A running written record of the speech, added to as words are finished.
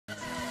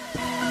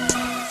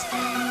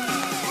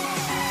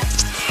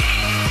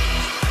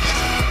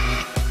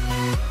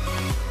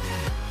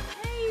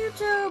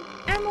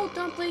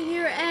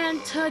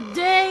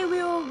today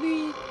we will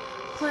be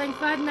playing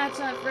Five Nights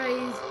at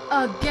Freddy's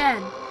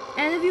again.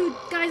 And if you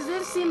guys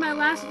didn't see my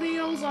last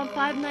videos on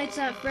Five Nights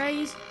at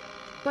Freddy's,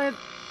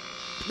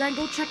 then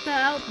go check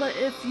that out. But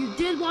if you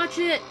did watch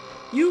it,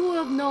 you will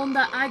have known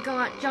that I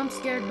got jump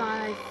scared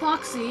by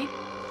Foxy.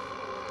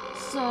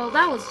 So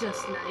that was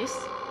just nice.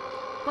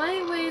 But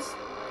anyways,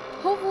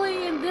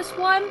 hopefully in this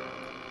one,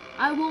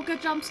 I won't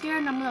get jump scared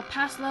and I'm gonna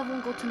pass level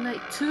and go to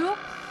night 2.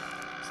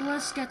 So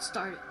let's get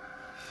started.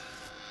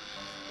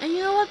 And you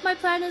know what my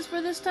plan is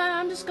for this time?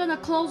 I'm just gonna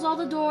close all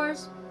the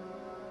doors.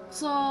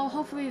 So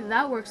hopefully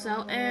that works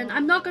out. And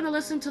I'm not gonna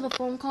listen to the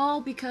phone call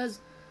because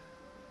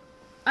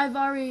I've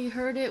already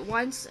heard it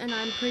once and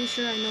I'm pretty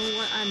sure I know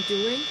what I'm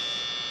doing.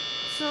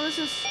 So let's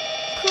just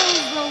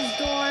close those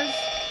doors.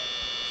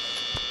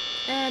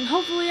 And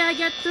hopefully I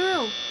get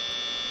through.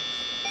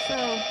 So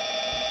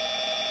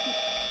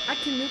I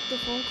can mute the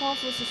phone call,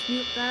 so let's just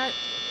mute that.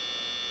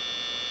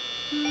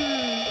 Come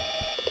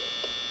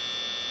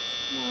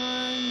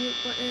on, mute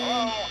button.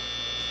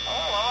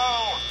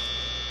 Hello.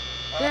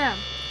 Yeah.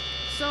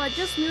 So I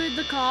just muted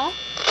the call.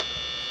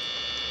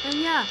 And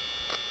yeah.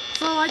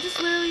 So I just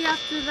literally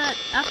after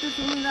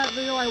filming that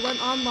video, I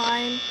went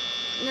online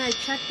and I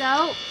checked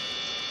out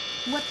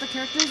what the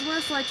characters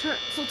were.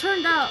 So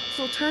turns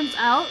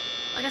out,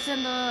 like I said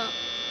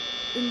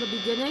in the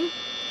beginning,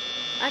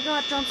 I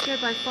got jump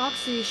scared by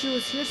Foxy. She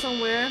was here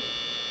somewhere,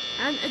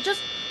 and it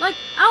just like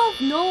out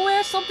of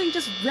nowhere something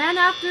just ran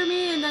after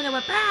me, and then it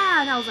went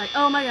bam, and I was like,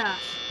 oh my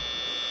gosh,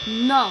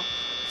 no.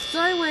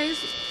 So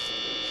anyways,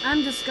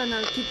 I'm just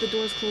gonna keep the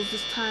doors closed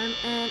this time,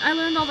 and I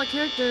learned all the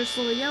characters.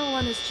 So the yellow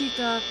one is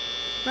Chica,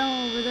 brown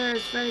one over there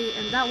is Freddy,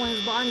 and that one is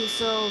Bonnie.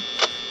 So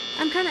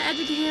I'm kind of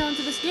educated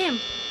onto this game.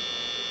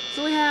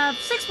 So we have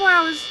 6 more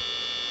hours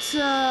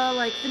to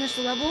like finish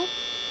the level.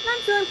 And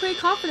I'm feeling pretty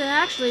confident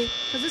actually,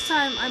 because this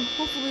time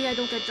hopefully I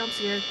don't get jump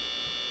scared.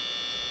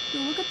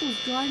 Yo, look at those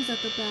drawings at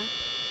the back.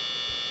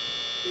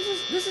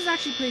 This is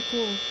actually pretty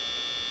cool.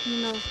 You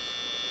know,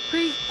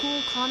 pretty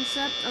cool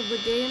concept of the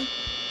game.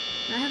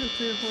 I haven't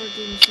played a horror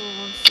game in so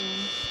long, so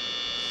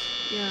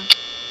yeah.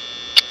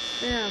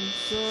 Bam.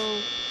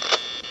 So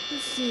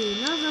let's see.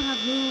 None of them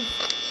have moved.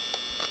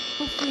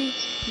 Hopefully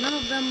none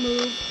of them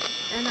move,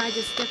 and I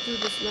just get through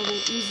this level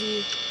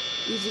easy.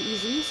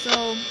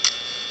 So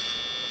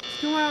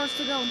 2 more hours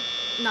to go.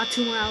 Not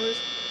 2 more hours.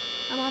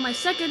 I'm on my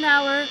 2nd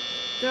hour.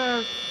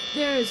 There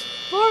is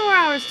 4 more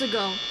hours to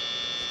go.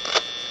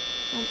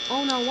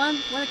 Oh no,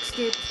 one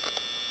escaped.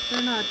 They're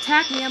gonna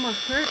attack me. I'm gonna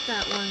hurt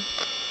that one.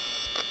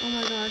 Oh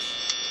my gosh.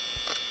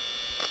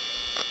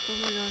 Oh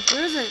my gosh.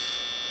 Where is it?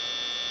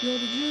 Yo,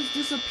 did you just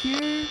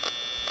disappear?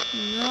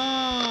 No,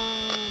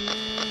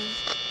 man.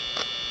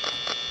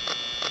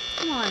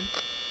 Come on.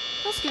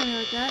 Don't scare me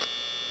like that.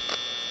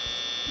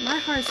 My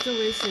heart's still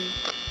racing.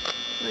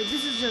 Like,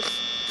 this is just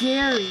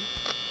scary.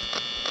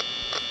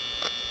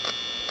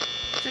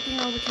 Checking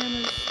all the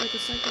cameras like a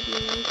psycho be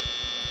like.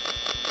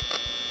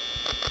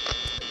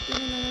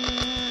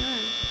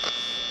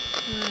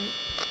 Alright.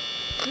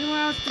 3 more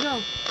hours to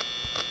go.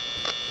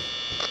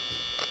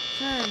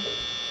 10. I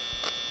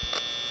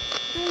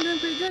think I'm doing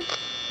pretty good.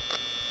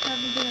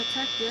 Haven't been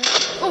attacked yet.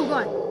 Oh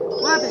god!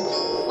 What happened?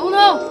 Oh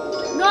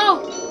no! No!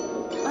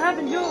 What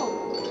happened? Yo!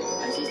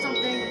 I see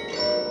something.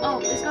 Oh,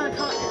 it's gonna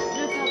call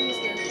me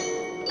scared.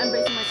 I'm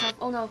bracing myself.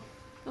 Oh no.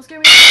 Don't scare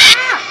me.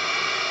 Ah!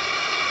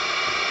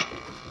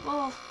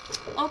 Oh,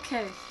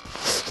 okay.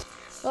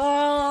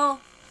 Oh,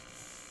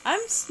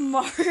 I'm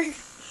smart.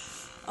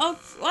 Oh,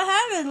 what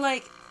happened?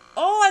 Like,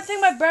 oh, I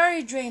think my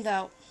battery drained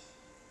out.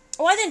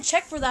 Oh, I didn't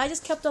check for that. I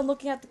just kept on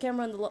looking at the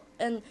camera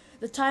and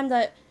the time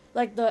that,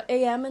 like, the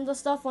AM and the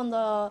stuff on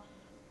the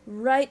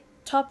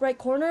top right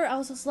corner. I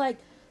was just like,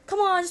 come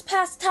on, just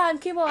pass the time,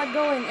 keep on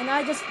going. And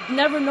I just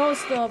never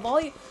noticed the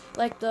volume,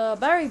 like the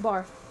battery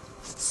bar.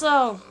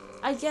 So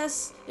I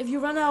guess if you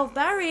run out of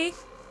battery,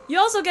 you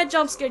also get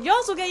jump scared. You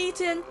also get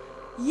eaten.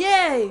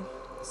 Yay!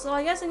 So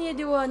I guess I need to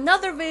do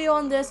another video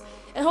on this,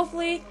 and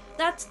hopefully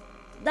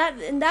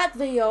in that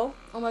video.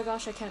 Oh my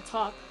gosh, I can't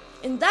talk.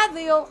 In that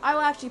video, I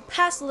will actually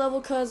pass the level,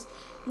 because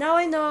now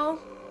I know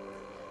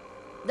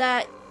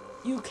that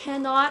you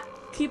cannot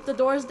keep the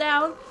doors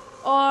down,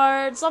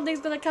 or something's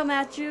gonna come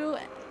at you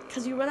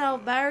because you run out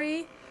of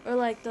battery, or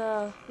like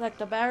the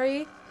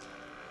battery.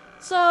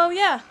 So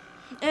yeah.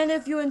 And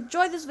if you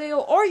enjoyed this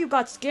video or you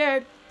got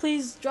scared,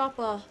 please drop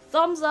a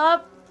thumbs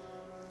up,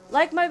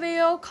 like my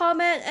video,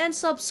 comment, and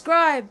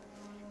subscribe.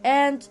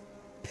 And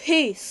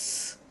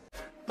peace.